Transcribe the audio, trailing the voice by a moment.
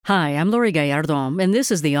Hi, I'm Lori Gallardo, and this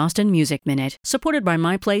is the Austin Music Minute, supported by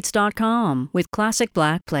MyPlates.com with classic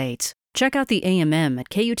black plates. Check out the AMM at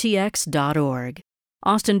KUTX.org.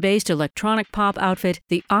 Austin-based electronic pop outfit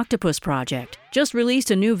The Octopus Project just released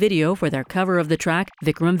a new video for their cover of the track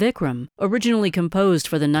Vikram Vikram, originally composed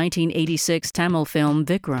for the 1986 Tamil film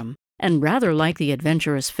Vikram. And rather like the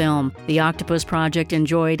adventurous film, The Octopus Project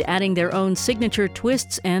enjoyed adding their own signature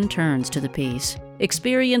twists and turns to the piece.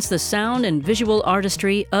 Experience the sound and visual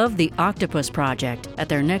artistry of The Octopus Project at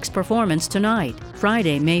their next performance tonight,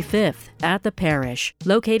 Friday, May 5th, at the Parish,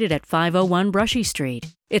 located at 501 Brushy Street.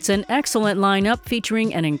 It's an excellent lineup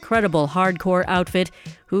featuring an incredible hardcore outfit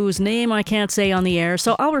whose name I can't say on the air,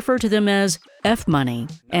 so I'll refer to them as F-Money,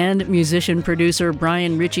 and musician-producer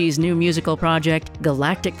Brian Ritchie's new musical project,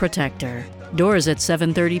 Galactic Protector. Doors at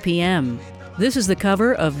 7:30 p.m. This is the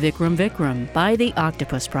cover of Vikram Vikram by The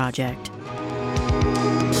Octopus Project.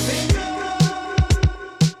 Oh,